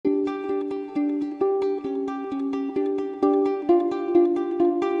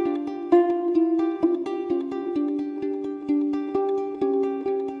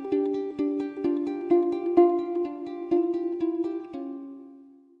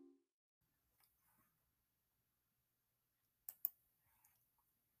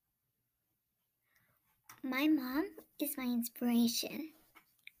My mom is my inspiration.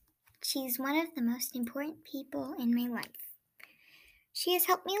 She's one of the most important people in my life. She has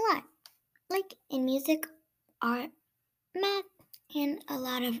helped me a lot, like in music, art, math, and a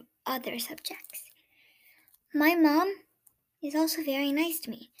lot of other subjects. My mom is also very nice to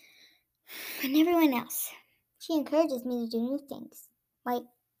me and everyone else. She encourages me to do new things, like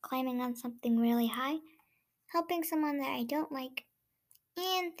climbing on something really high, helping someone that I don't like,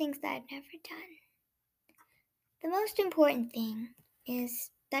 and things that I've never done. The most important thing is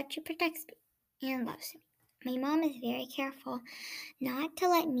that she protects me and loves me. My mom is very careful not to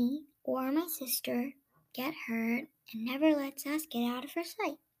let me or my sister get hurt and never lets us get out of her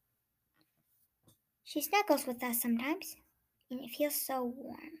sight. She snuggles with us sometimes, and it feels so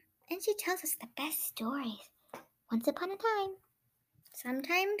warm. And she tells us the best stories. Once upon a time.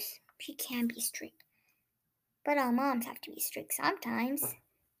 Sometimes she can be strict, but all moms have to be strict sometimes.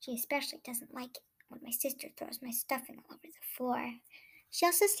 She especially doesn't like it when my sister throws my stuffing all over the floor. She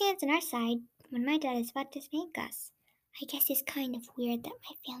also stands on our side when my dad is about to spank us. I guess it's kind of weird that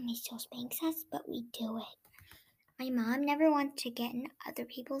my family still spanks us, but we do it. My mom never wants to get in other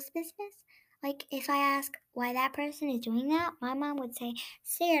people's business. Like, if I ask why that person is doing that, my mom would say,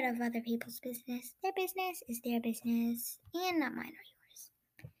 stay out of other people's business. Their business is their business, and not mine or yours.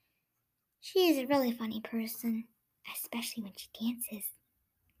 She is a really funny person, especially when she dances.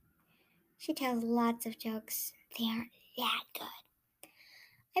 She tells lots of jokes. They aren't that good.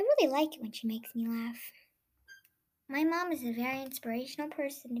 I really like it when she makes me laugh. My mom is a very inspirational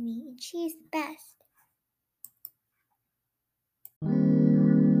person to me, and she is the best.